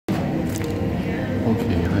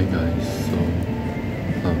Okay, hi guys.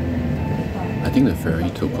 I think the ferry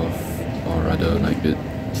took off, or rather, like it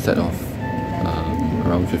set off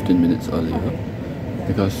around 15 minutes earlier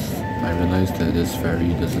because I realized that this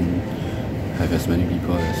ferry doesn't have as many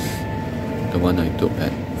people as the one I took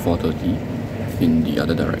at 4:30 in the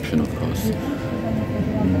other direction, of course.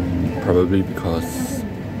 Probably because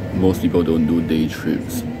most people don't do day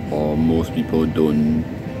trips, or most people don't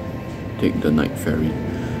take the night ferry.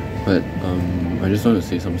 But I just want to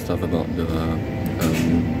say some stuff about the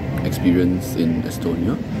experience in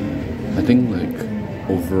Estonia. I think like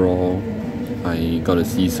overall I got to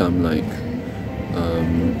see some like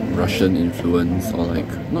Russian influence, or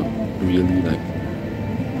like not really like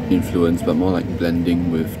influence but more like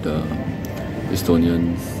blending with the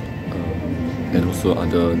Estonians and also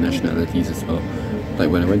other nationalities as well.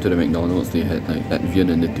 Like when I went to the McDonald's, they had like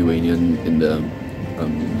Latvian and Lithuanian in the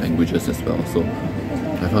languages as well, so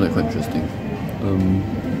I found it quite interesting.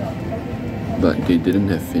 But they didn't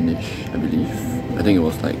have Finnish, I believe. I think it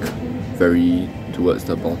was like very towards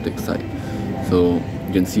the Baltic side. So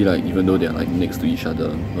you can see like even though they're like next to each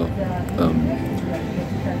other, well,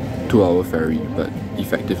 2-hour ferry, but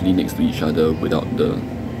effectively next to each other without the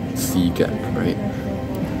sea gap, right?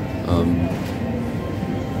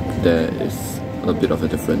 There is a bit of a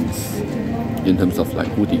difference in terms of like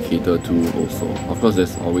who they cater to also. Of course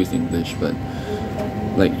there's always English, but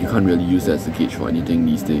like you can't really use that as a gauge for anything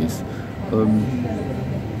these days.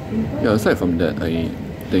 Yeah, aside from that, I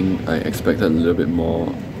think I expected a little bit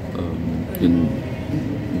more in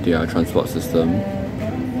their transport system.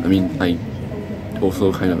 I mean, I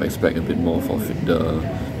also kind of expect a bit more for the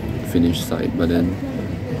Finnish side, but then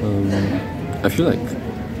I feel like,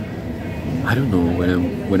 I don't know,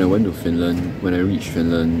 when I went to Finland, when I reached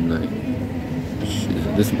Finland, like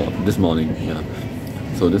this morning, yeah.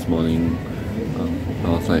 So this morning, I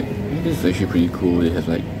was like, this is actually pretty cool. They have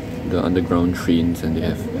like the underground trains and they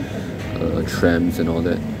have trams and all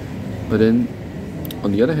that. But then,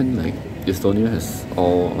 on the other hand, like Estonia has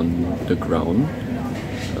all on the ground,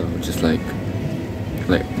 just like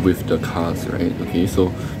with the cars, right? Okay,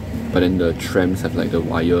 so but then the trams have like the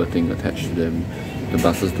wire thing attached to them. The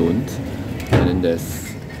buses don't. And then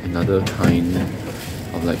there's another kind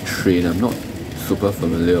of like train. I'm not super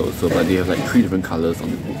familiar also, but they have like 3 different colors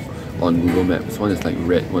on Google Maps. One is like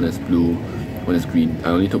red, one is blue, one is green. I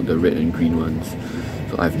only took the red and green ones,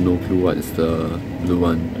 so I have no clue what is the blue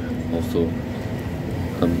one also.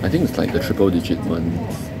 I think it's like the triple digit ones.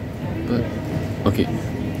 But okay,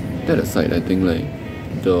 that aside, I think like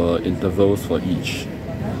the intervals for each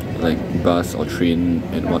like bus or train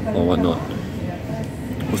and whatnot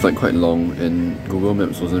was like quite long, and Google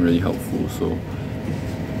Maps wasn't really helpful, so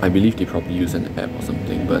I believe they probably use an app or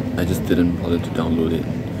something, but I just didn't bother to download it.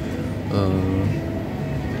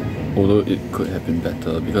 Although it could have been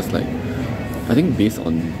better, because like I think based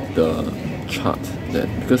on the chart, that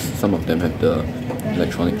because some of them have the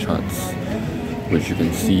electronic charts which you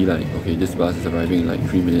can see like, okay, this bus is arriving in like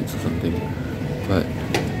 3 minutes or something, but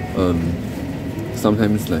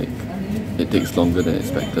sometimes like it takes longer than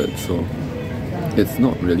expected, so it's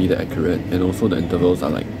not really that accurate. And also the intervals are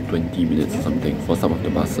like 20 minutes or something for some of the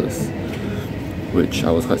buses, which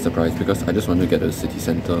I was quite surprised because I just wanted to get to the city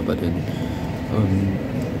centre, but then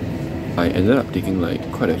I ended up taking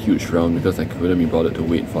like quite a huge round because I couldn't be bothered to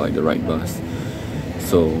wait for like the right bus.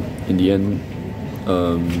 So in the end,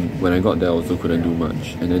 when I got there I also couldn't do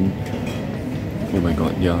much. And then, oh my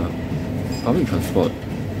god, yeah, public transport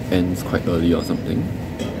ends quite early or something.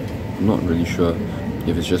 I'm not really sure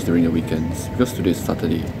if it's just during the weekends, because today is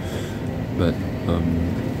Saturday, but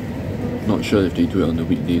not sure if they do it on the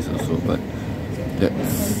weekdays also, but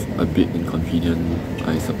that's a bit inconvenient,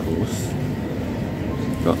 I suppose.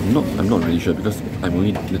 But I'm not really sure because I'm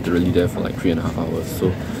only literally there for like 3.5 hours, so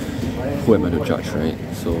who am I to judge, right?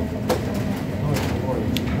 So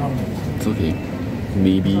it's okay.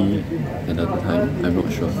 Maybe another time, I'm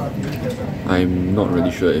not sure. I'm not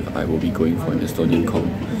really sure if I will be going for an Estonian com.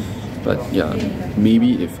 But yeah,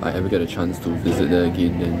 maybe if I ever get a chance to visit there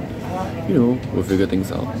again, then, you know, we'll figure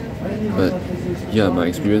things out. But yeah, my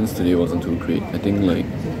experience today wasn't too great. I think like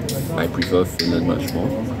I prefer Finland much more.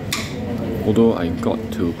 Although I got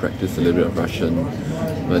to practice a little bit of Russian,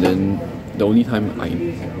 but then the only time I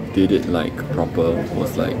did it like proper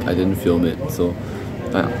was like I didn't film it. So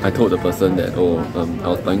I told the person that I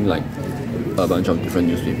was buying like a bunch of different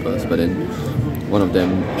newspapers, but then one of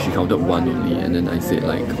them, she counted 1 only, and then I said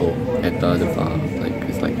like, oh, eta dva, like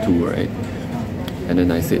it's like 2, right? And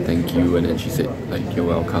then I said thank you, and then she said like you're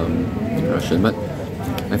welcome in Russian. But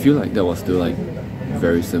I feel like that was still like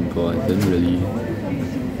very simple. I didn't really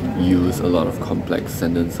use a lot of complex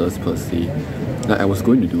sentences per se. Like I was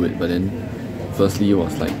going to do it, but then firstly it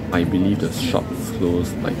was like I believe the shops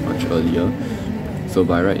closed like much earlier. So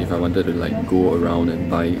by right, if I wanted to like go around and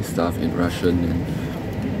buy stuff in Russian,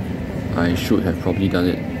 and I should have probably done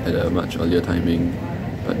it at a much earlier timing,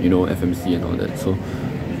 but you know, FMC and all that. So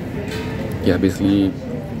yeah, basically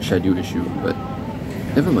schedule issue, but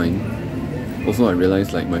never mind. Also, I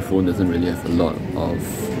realized like my phone doesn't really have a lot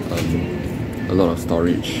of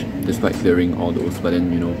storage, despite clearing all those. But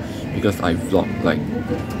then, you know, because I vlogged like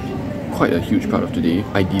quite a huge part of today,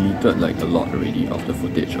 I deleted like a lot already of the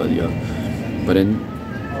footage earlier. But then,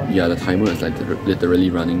 yeah, the timer is like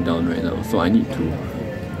literally running down right now, so I need to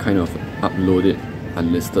kind of upload it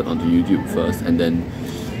unlisted onto YouTube first, and then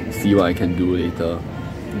see what I can do later,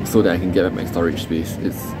 so that I can get back my storage space.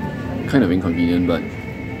 It's kind of inconvenient, but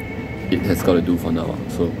it has got to do for now.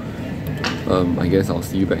 So I guess I'll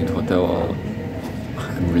see you back in the hotel, or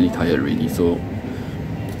I'm really tired already. So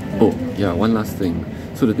oh yeah, one last thing.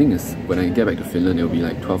 So the thing is, when I get back to Finland, it'll be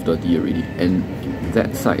like 12:30 already, and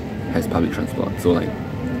that site has public transport, so like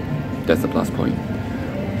that's a plus point.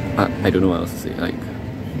 I don't know what else to say. Like,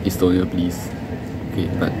 Estonia, please. Okay,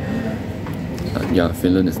 but yeah,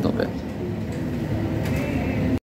 Finland is not bad.